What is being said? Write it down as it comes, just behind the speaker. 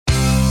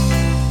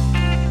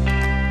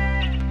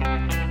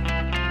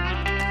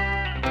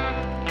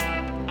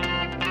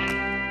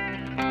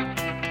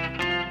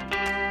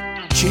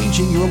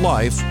changing your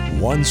life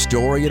one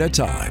story at a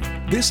time.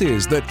 This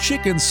is the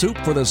Chicken Soup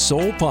for the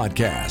Soul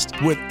podcast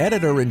with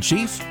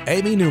Editor-in-Chief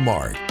Amy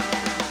Newmark.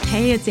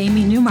 Hey, it's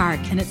Amy Newmark,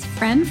 and it's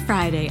Friend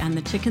Friday on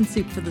the Chicken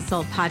Soup for the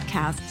Soul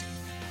podcast.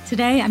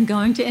 Today, I'm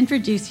going to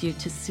introduce you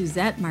to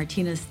Suzette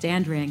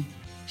Martinez-Standring.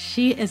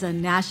 She is a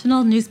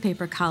national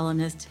newspaper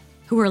columnist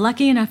who we're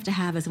lucky enough to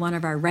have as one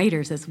of our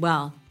writers as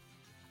well.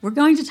 We're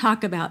going to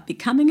talk about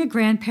becoming a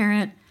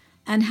grandparent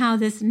and how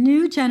this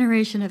new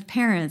generation of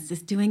parents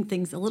is doing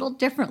things a little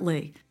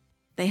differently.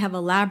 They have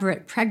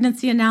elaborate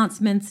pregnancy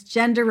announcements,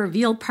 gender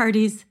reveal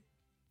parties,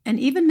 and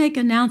even make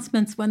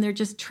announcements when they're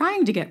just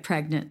trying to get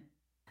pregnant.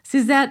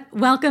 Suzette,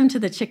 welcome to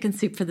the Chicken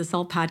Soup for the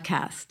Soul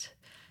podcast.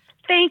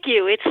 Thank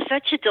you. It's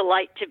such a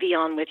delight to be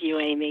on with you,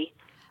 Amy.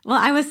 Well,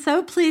 I was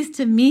so pleased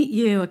to meet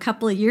you a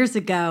couple of years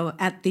ago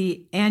at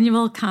the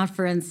annual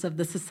conference of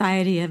the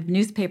Society of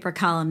Newspaper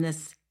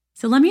Columnists.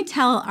 So let me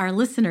tell our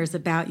listeners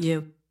about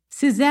you.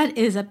 Suzette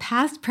is a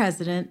past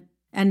president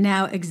and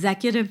now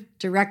executive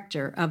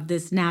director of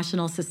this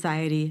National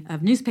Society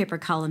of Newspaper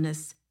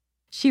Columnists.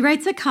 She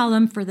writes a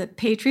column for the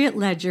Patriot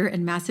Ledger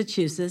in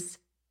Massachusetts,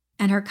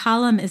 and her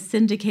column is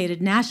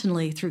syndicated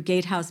nationally through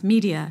Gatehouse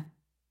Media.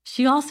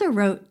 She also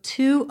wrote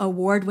 2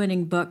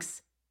 award-winning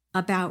books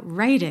about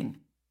writing.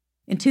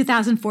 In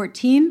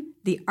 2014,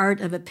 The Art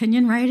of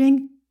Opinion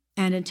Writing,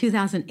 and in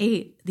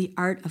 2008, The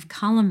Art of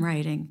Column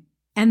Writing.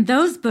 And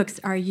those books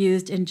are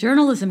used in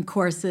journalism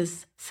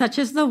courses, such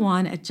as the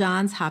one at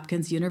Johns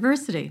Hopkins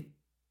University.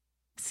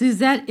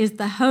 Suzette is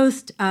the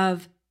host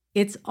of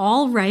It's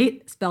All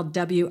Right, spelled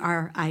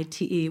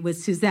W-R-I-T-E, with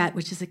Suzette,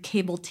 which is a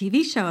cable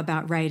TV show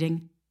about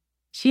writing.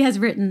 She has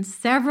written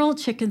several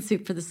Chicken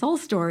Soup for the Soul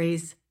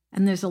stories,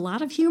 and there's a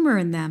lot of humor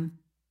in them,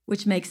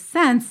 which makes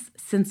sense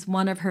since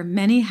one of her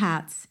many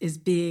hats is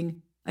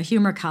being a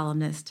humor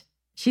columnist.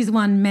 She's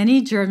won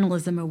many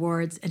journalism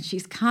awards, and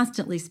she's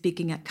constantly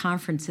speaking at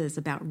conferences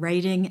about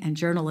writing and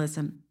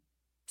journalism.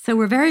 So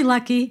we're very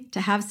lucky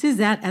to have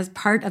Suzette as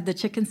part of the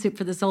Chicken Soup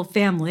for the Soul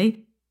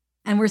family,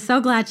 and we're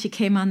so glad she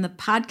came on the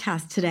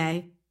podcast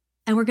today.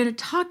 And we're going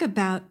to talk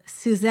about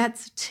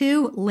Suzette's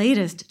 2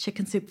 latest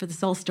Chicken Soup for the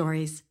Soul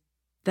stories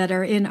that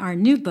are in our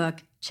new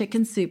book,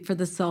 Chicken Soup for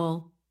the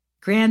Soul,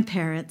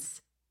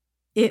 Grandparents.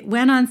 It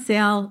went on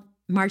sale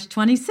March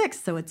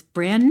 26th, so it's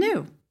brand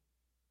new.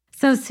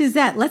 So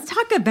Suzette, let's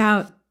talk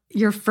about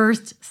your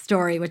first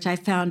story, which I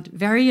found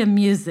very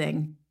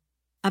amusing,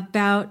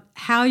 about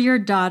how your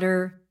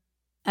daughter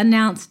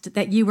announced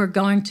that you were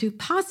going to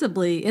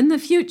possibly, in the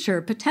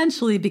future,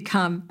 potentially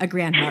become a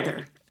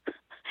grandmother.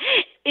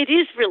 It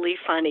is really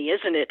funny,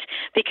 isn't it?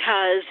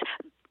 Because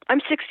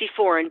I'm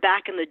 64, and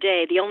back in the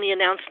day, the only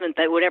announcement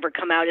that would ever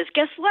come out is,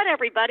 guess what,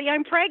 everybody,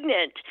 I'm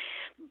pregnant.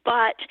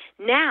 But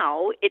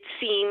now it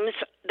seems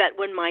that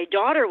when my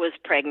daughter was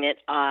pregnant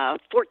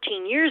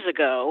 14 years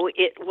ago,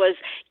 it was,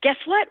 guess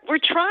what, we're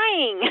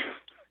trying,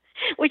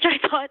 which I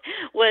thought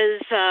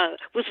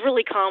was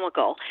really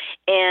comical.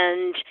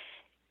 And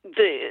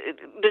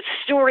the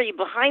story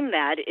behind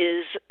that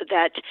is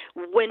that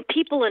when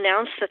people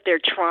announce that they're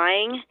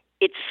trying,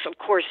 it's, of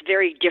course,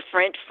 very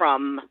different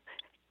from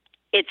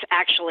it's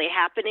actually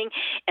happening.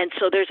 And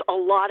so there's a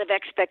lot of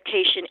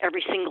expectation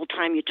every single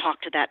time you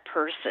talk to that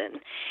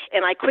person.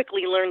 And I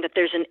quickly learned that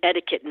there's an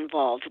etiquette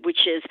involved,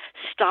 which is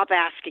stop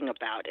asking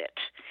about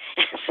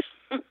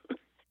it.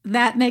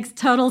 That makes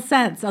total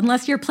sense,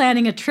 unless you're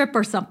planning a trip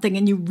or something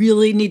and you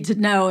really need to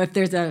know if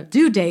there's a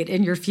due date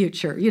in your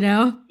future, you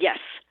know? Yes.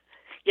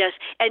 Yes,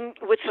 and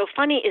what's so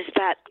funny is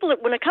that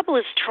when a couple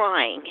is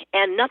trying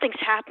and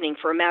nothing's happening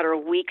for a matter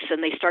of weeks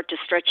and they start to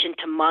stretch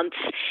into months,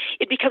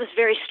 it becomes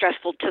very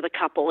stressful to the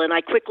couple. And I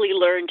quickly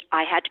learned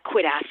I had to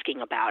quit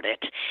asking about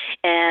it.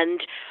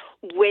 And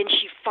when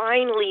she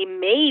finally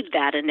made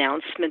that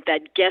announcement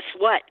that, guess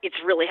what, it's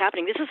really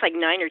happening, this is like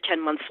 9 or 10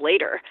 months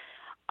later,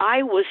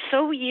 I was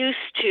so used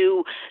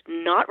to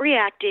not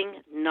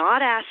reacting,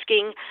 not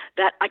asking,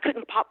 that I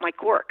couldn't pop my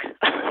cork.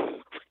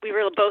 We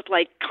were both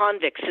like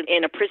convicts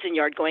in a prison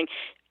yard going,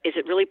 is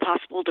it really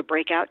possible to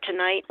break out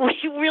tonight? We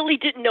really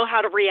didn't know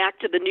how to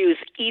react to the news,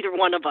 either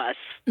one of us.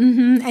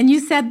 Mm-hmm. And you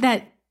said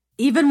that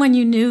even when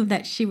you knew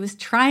that she was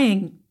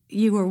trying,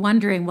 you were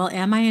wondering, well,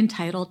 am I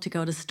entitled to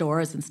go to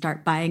stores and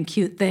start buying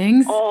cute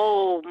things?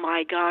 Oh,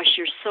 my gosh,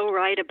 you're so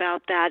right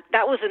about that.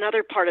 That was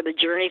another part of the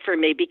journey for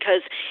me,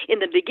 because in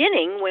the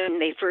beginning, when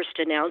they first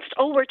announced,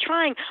 oh, we're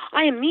trying,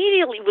 I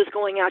immediately was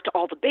going out to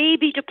all the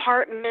baby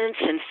departments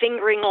and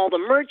fingering all the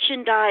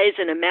merchandise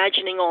and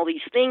imagining all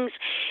these things.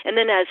 And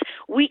then as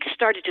weeks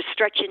started to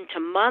stretch into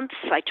months,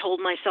 I told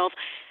myself,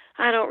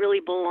 I don't really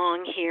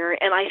belong here.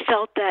 And I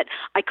felt that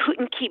I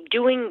couldn't keep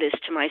doing this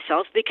to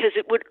myself because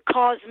it would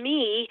cause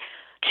me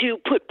to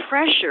put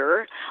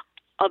pressure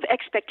of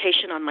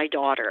expectation on my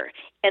daughter.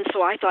 And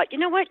so I thought, you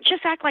know what,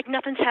 just act like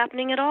nothing's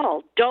happening at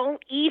all.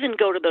 Don't even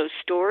go to those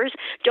stores.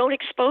 Don't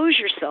expose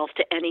yourself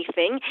to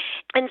anything.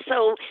 And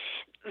so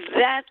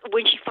that,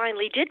 when she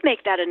finally did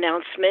make that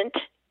announcement,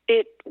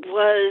 it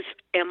was,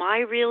 am I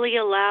really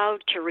allowed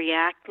to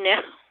react now?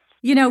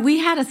 You know, we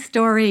had a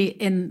story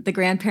in the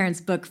grandparents'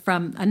 book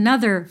from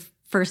another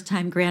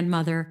first-time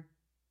grandmother.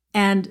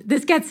 And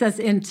this gets us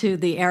into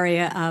the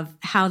area of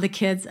how the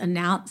kids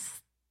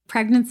announce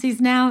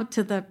pregnancies now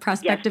to the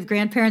prospective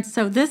grandparents.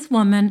 So this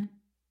woman,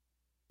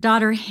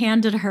 daughter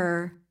handed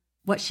her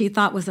what she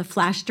thought was a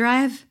flash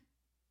drive.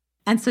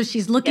 And so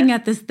she's looking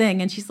at this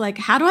thing and she's like,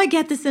 how do I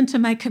get this into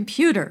my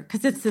computer?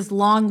 Because it's this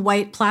long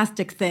white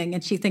plastic thing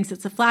and she thinks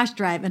it's a flash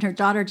drive. And her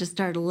daughter just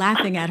started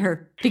laughing at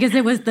her because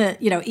it was the,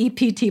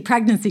 EPT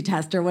pregnancy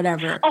test or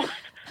whatever. Oh,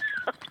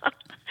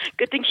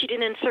 good thing she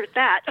didn't insert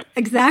that.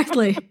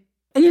 Exactly.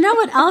 And you know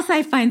what else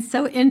I find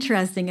so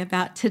interesting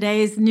about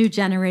today's new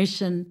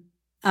generation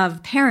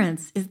of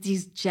parents is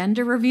these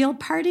gender reveal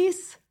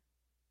parties.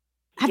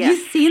 Have you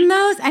seen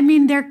those? I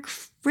mean, they're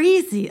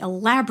crazy,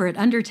 elaborate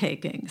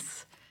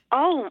undertakings.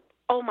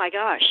 Oh my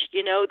gosh.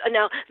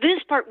 Now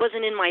this part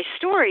wasn't in my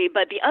story,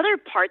 but the other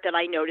part that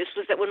I noticed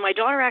was that when my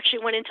daughter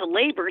actually went into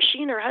labor,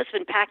 she and her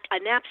husband packed a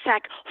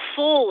knapsack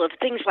full of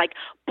things like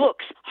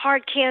books,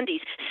 hard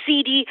candies,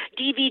 CD,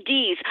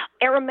 DVDs,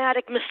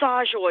 aromatic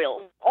massage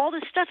oil, all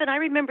this stuff. And I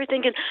remember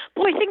thinking,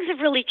 boy, things have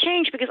really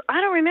changed because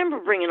I don't remember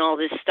bringing all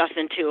this stuff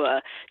into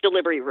a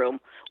delivery room.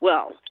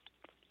 Well,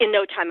 in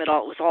no time at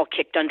all, it was all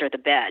kicked under the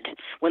bed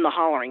when the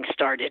hollering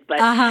started. But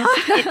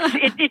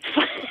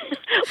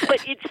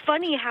it's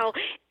funny how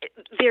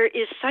there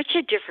is such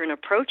a different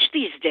approach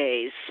these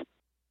days.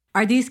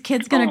 Are these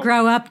kids going to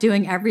grow up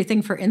doing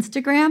everything for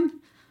Instagram?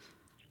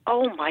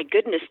 Oh, my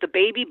goodness, the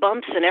baby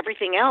bumps and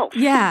everything else.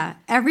 Yeah,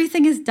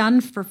 everything is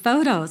done for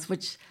photos,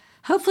 which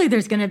hopefully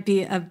there's going to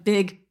be a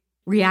big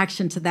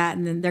reaction to that,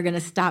 and then they're going to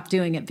stop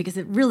doing it because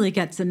it really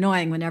gets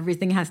annoying when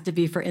everything has to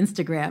be for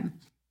Instagram.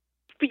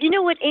 But you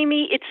know what,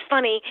 Amy? It's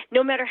funny.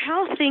 No matter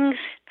how things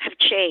have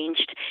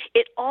changed,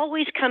 it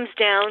always comes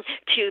down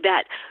to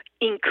that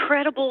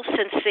incredible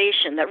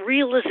sensation, that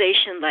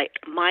realization like,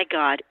 my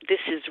God, this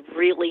is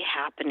really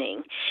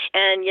happening.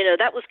 And,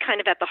 that was kind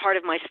of at the heart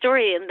of my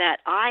story in that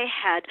I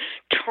had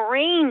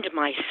trained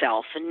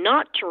myself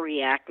not to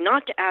react,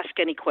 not to ask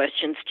any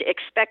questions, to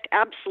expect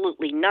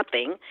absolutely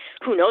nothing.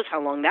 Who knows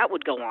how long that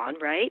would go on,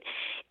 right?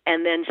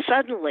 And then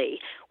suddenly,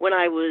 when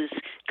I was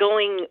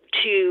going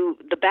to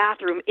the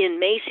bathroom in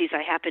Macy's,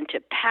 I happened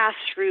to pass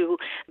through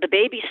the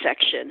baby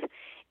section.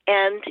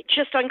 And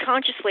just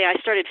unconsciously, I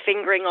started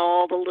fingering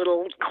all the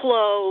little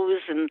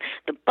clothes and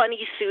the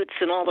bunny suits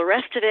and all the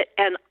rest of it.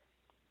 And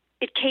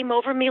it came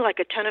over me like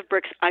a ton of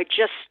bricks. I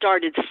just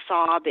started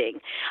sobbing.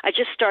 I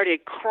just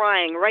started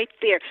crying right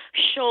there,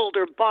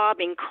 shoulder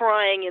bobbing,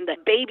 crying in the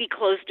baby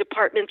clothes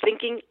department,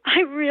 thinking, I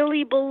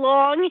really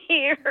belong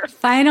here.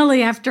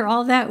 Finally, after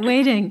all that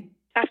waiting.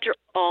 After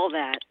all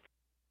that.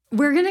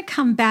 We're going to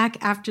come back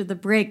after the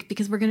break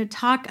because we're going to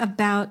talk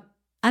about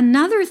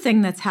another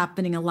thing that's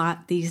happening a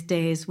lot these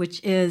days,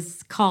 which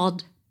is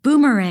called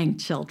boomerang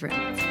children.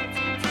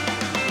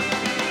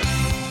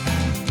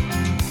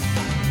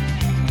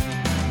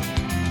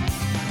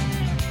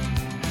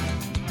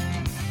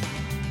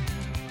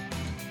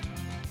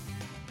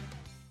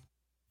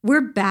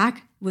 We're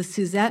back with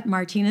Suzette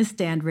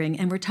Martinez-Standring,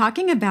 and we're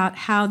talking about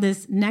how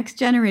this next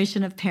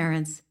generation of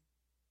parents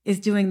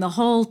is doing the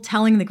whole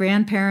telling the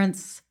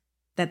grandparents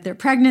that they're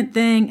pregnant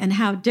thing and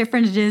how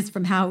different it is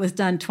from how it was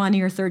done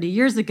 20 or 30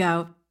 years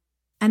ago.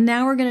 And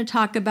now we're going to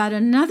talk about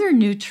another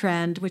new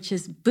trend, which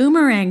is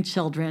boomerang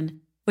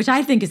children, which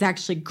I think is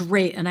actually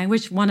great. And I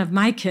wish one of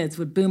my kids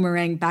would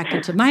boomerang back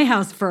into my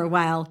house for a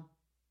while.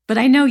 But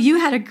I know you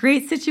had a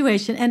great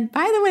situation. And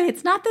by the way,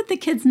 it's not that the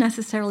kids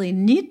necessarily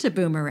need to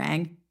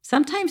boomerang.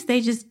 Sometimes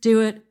they just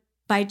do it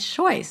by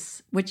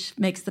choice, which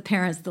makes the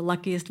parents the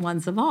luckiest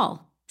ones of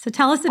all. So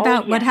tell us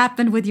about what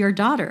happened with your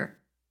daughter.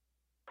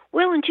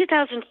 Well, in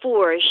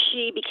 2004,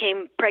 she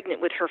became pregnant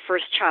with her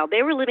first child.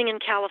 They were living in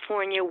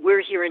California.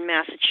 We're here in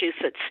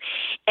Massachusetts.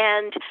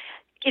 And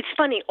it's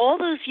funny, all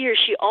those years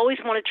she always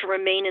wanted to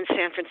remain in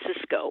San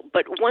Francisco.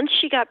 But once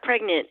she got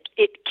pregnant,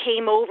 it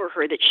came over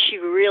her that she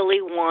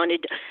really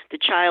wanted the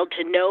child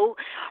to know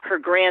her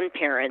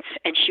grandparents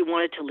and she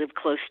wanted to live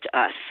close to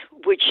us,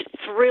 which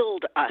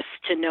thrilled us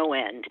to no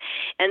end.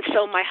 And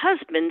so my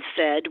husband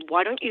said,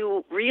 why don't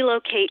you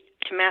relocate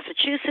to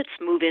Massachusetts,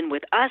 move in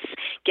with us,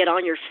 get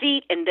on your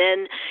feet, and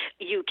then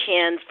you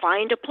can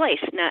find a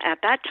place. Now, at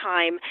that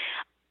time,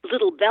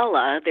 little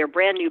Bella, their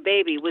brand new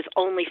baby, was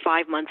only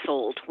 5 months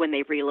old when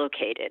they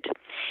relocated.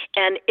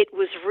 And it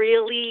was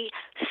really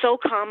so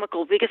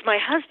comical because my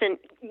husband,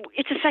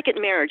 it's a second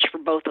marriage for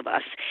both of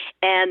us.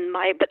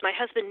 But my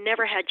husband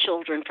never had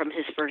children from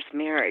his first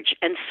marriage.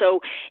 And so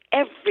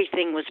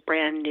everything was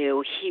brand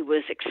new. He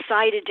was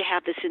excited to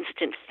have this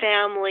instant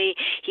family.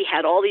 He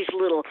had all these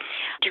little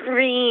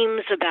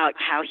dreams about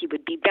how he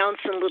would be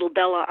bouncing little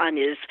Bella on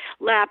his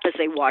lap as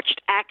they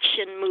watched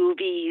action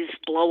movies,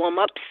 blow 'em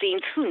up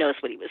scenes. Who knows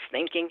what he was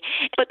thinking.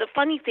 But the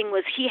funny thing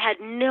was he had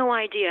no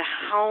idea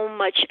how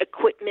much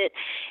equipment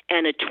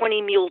and a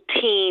 20-mule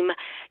team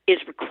is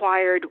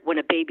required when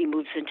a baby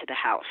moves into the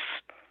house.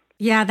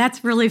 Yeah,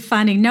 that's really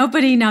funny.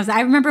 Nobody knows.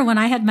 I remember when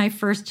I had my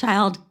first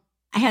child,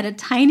 I had a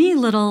tiny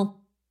little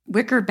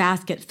wicker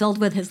basket filled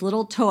with his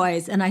little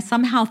toys, and I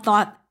somehow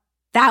thought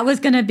that was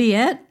going to be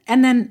it.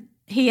 And then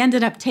he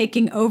ended up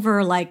taking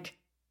over like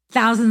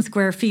 1,000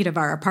 square feet of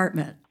our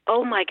apartment.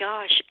 Oh my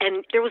gosh.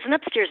 And there was an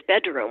upstairs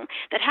bedroom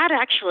that had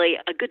actually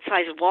a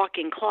good-sized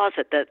walk-in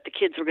closet that the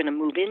kids were going to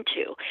move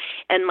into.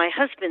 And my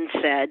husband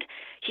said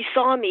he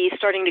saw me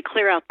starting to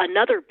clear out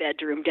another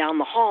bedroom down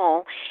the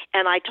hall,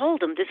 and I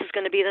told him this is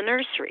going to be the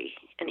nursery.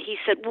 And he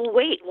said, well,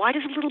 wait, why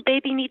does a little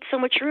baby need so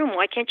much room?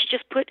 Why can't you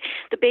just put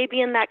the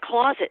baby in that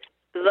closet?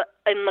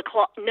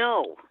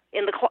 No.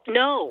 And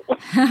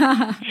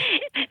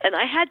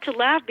I had to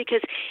laugh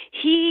because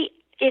he,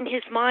 in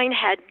his mind,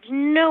 had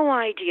no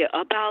idea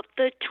about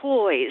the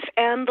toys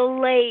and the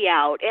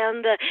layout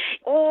and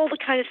all the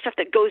kind of stuff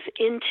that goes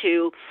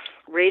into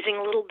raising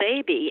a little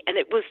baby. And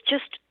it was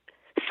just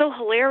so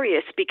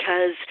hilarious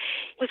because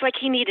it was like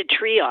he needed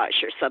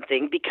triage or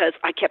something, because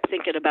I kept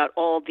thinking about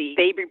all the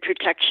baby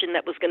protection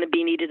that was going to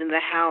be needed in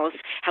the house,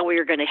 how we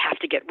were going to have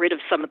to get rid of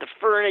some of the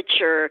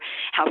furniture,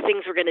 how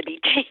things were going to be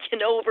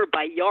taken over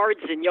by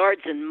yards and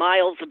yards and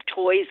miles of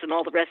toys and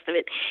all the rest of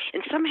it.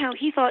 And somehow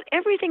he thought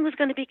everything was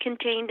going to be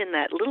contained in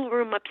that little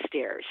room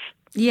upstairs.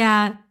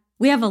 Yeah,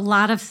 we have a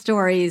lot of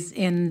stories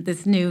in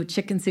this new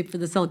Chicken Soup for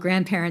the Soul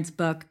Grandparents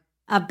book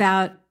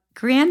about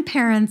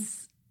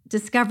grandparents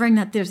discovering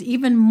that there's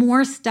even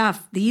more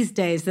stuff these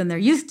days than there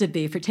used to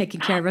be for taking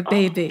care of a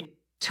baby.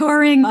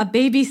 Touring a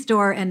baby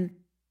store and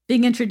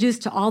being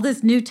introduced to all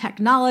this new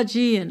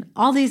technology and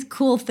all these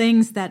cool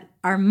things that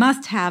are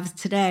must-haves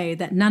today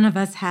that none of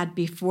us had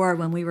before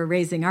when we were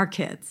raising our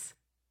kids.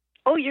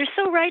 Oh, you're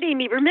so right,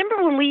 Amy.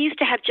 Remember when we used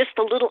to have just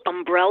the little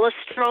umbrella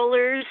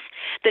strollers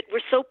that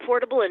were so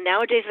portable, and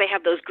nowadays they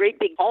have those great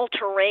big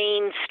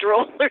all-terrain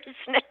strollers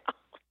now?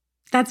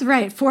 That's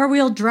right.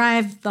 4-wheel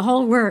drive, the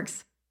whole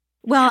works.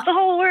 Well, the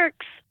whole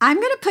works. I'm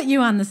going to put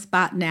you on the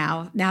spot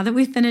now that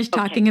we've finished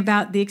talking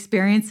about the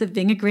experience of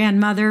being a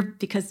grandmother,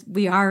 because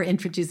we are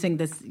introducing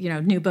this,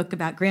 new book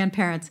about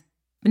grandparents.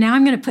 But now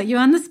I'm going to put you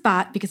on the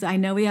spot because I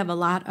know we have a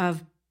lot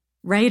of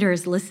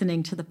writers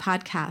listening to the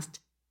podcast.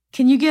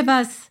 Can you give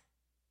us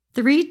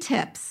 3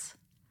 tips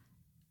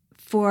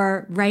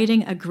for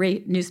writing a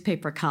great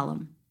newspaper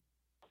column?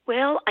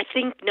 Well, I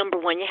think number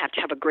 1, you have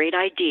to have a great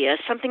idea,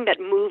 something that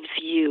moves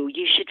you.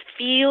 You should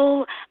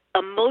feel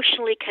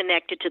emotionally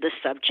connected to the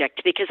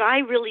subject, because I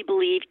really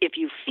believe if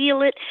you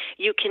feel it,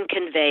 you can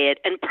convey it.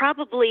 And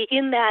probably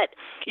in that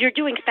you're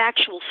doing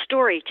factual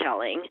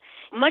storytelling,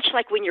 much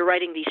like when you're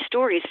writing these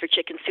stories for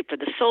Chicken Soup for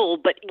the Soul,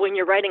 but when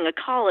you're writing a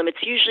column,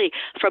 it's usually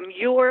from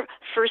your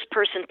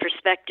first-person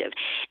perspective.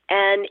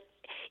 And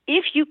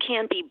if you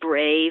can be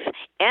brave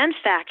and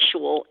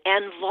factual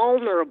and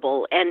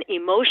vulnerable and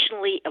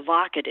emotionally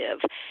evocative,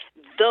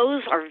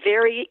 those are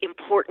very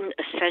important,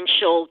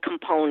 essential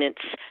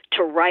components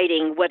to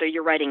writing, whether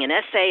you're writing an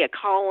essay, a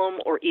column,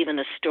 or even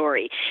a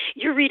story.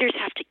 Your readers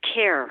have to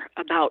care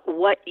about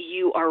what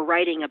you are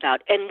writing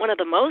about. And one of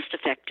the most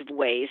effective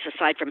ways,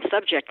 aside from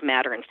subject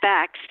matter and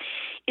facts,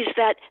 is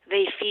that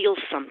they feel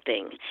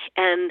something.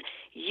 And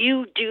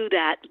you do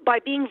that by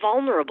being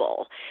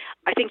vulnerable.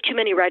 I think too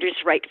many writers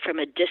write from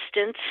a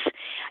distance,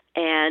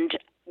 and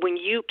when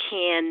you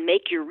can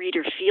make your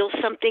reader feel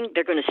something,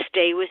 they're going to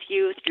stay with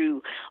you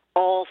through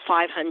all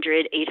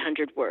 500,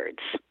 800 words.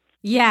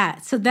 Yeah.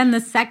 So then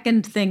the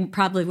second thing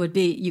probably would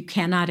be you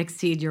cannot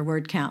exceed your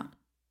word count.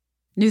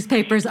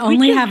 Newspapers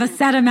only have a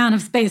set amount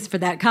of space for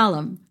that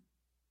column.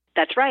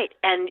 That's right.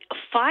 And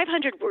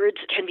 500 words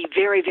can be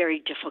very,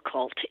 very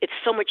difficult. It's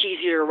so much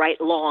easier to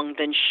write long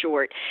than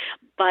short.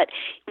 But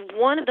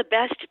one of the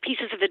best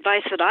pieces of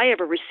advice that I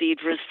ever received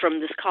was from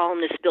this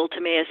columnist, Bill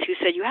Timaeus, who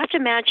said, you have to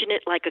imagine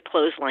it like a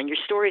clothesline. Your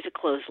story is a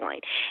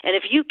clothesline. And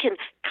if you can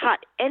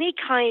cut any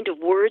kind of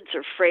words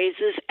or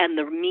phrases and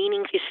the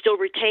meaning is still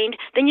retained,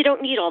 then you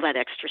don't need all that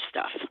extra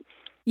stuff.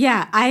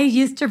 Yeah, I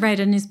used to write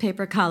a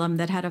newspaper column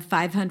that had a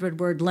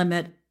 500-word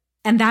limit,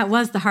 and that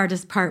was the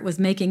hardest part, was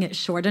making it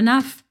short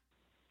enough.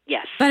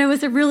 Yes. But it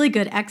was a really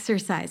good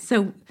exercise.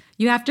 So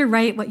you have to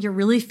write what you're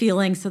really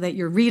feeling so that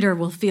your reader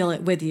will feel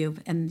it with you.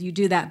 And you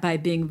do that by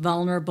being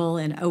vulnerable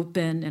and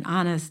open and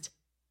honest.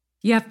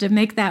 You have to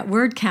make that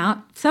word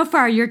count. So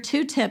far, your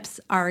 2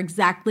 tips are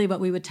exactly what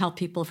we would tell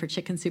people for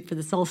Chicken Soup for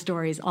the Soul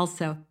stories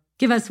also.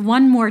 Give us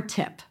one more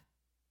tip.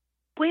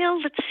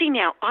 Well, let's see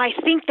now. I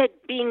think that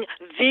being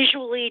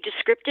visually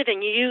descriptive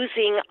and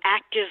using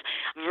active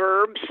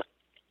verbs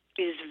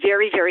is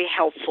very, very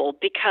helpful,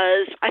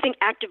 because I think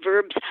active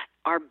verbs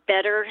are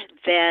better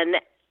than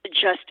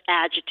just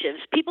adjectives.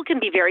 People can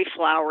be very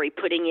flowery,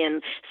 putting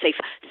in, say,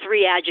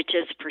 3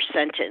 adjectives per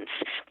sentence.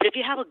 But if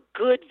you have a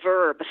good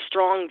verb, a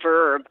strong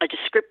verb, a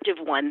descriptive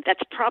one,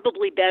 that's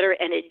probably better,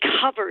 and it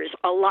covers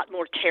a lot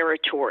more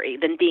territory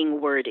than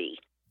being wordy.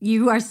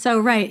 You are so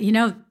right.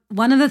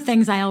 One of the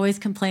things I always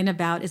complain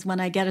about is when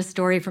I get a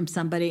story from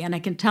somebody and I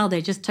can tell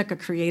they just took a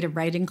creative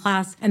writing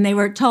class and they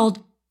were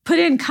told, put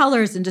in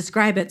colors and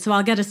describe it. So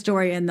I'll get a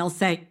story and they'll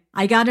say,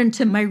 I got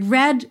into my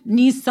red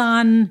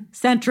Nissan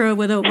Sentra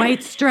with a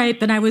white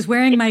stripe and I was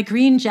wearing my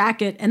green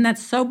jacket, and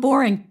that's so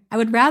boring. I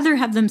would rather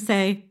have them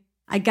say,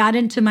 I got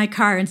into my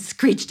car and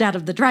screeched out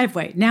of the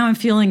driveway. Now I'm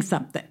feeling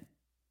something.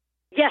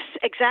 Yes,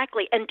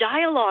 exactly. And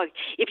dialogue.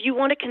 If you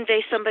want to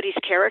convey somebody's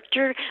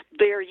character,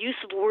 their use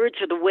of words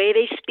or the way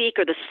they speak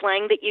or the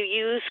slang that you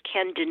use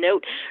can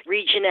denote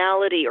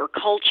regionality or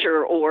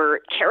culture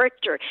or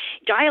character.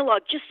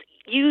 Dialogue, just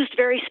used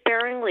very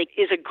sparingly,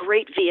 is a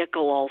great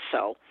vehicle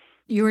also.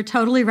 You are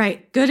totally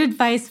right. Good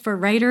advice for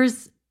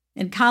writers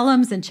and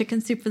columns and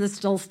Chicken Soup for the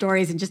Soul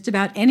stories and just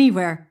about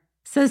anywhere.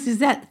 So,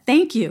 Suzette,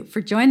 thank you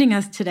for joining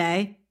us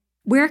today.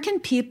 Where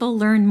can people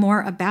learn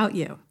more about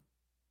you?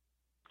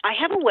 I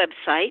have a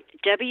website,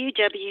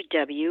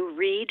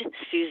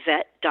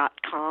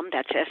 www.readsuzette.com.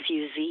 That's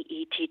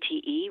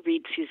SUZETTE,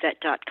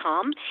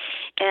 readsuzette.com.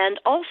 And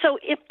also,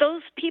 if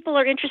those people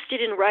are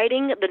interested in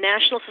writing, the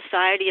National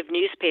Society of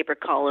Newspaper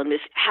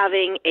Columnists is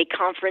having a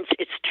conference.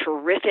 It's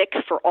terrific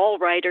for all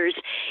writers.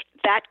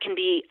 That can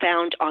be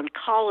found on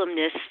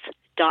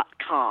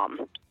columnist.com.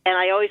 And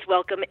I always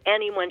welcome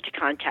anyone to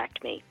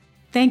contact me.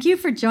 Thank you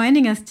for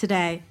joining us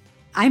today.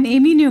 I'm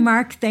Amy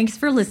Newmark. Thanks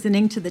for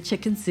listening to the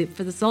Chicken Soup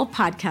for the Soul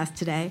podcast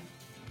today.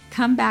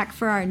 Come back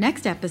for our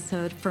next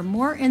episode for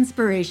more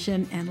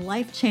inspiration and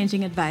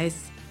life-changing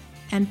advice.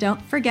 And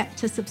don't forget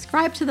to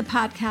subscribe to the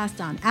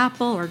podcast on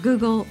Apple or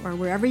Google or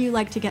wherever you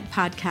like to get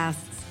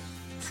podcasts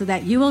so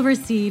that you will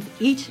receive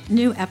each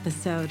new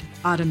episode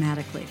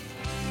automatically.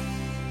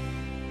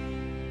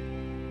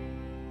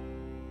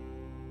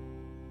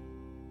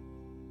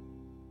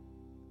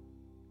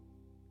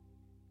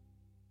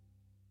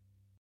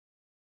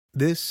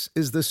 This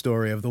is the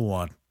story of the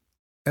one.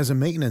 As a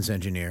maintenance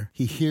engineer,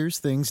 he hears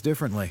things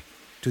differently.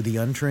 To the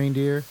untrained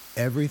ear,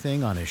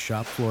 everything on his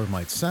shop floor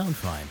might sound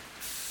fine,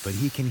 but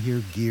he can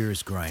hear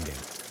gears grinding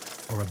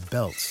or a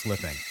belt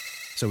slipping.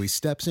 So he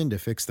steps in to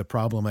fix the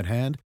problem at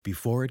hand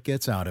before it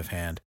gets out of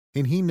hand.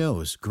 And he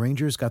knows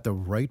Grainger's got the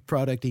right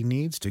product he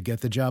needs to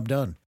get the job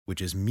done,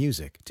 which is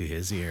music to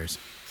his ears.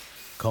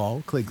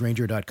 Call, click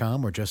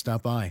Grainger.com, or just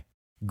stop by.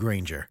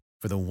 Grainger,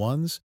 for the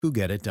ones who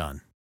get it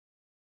done.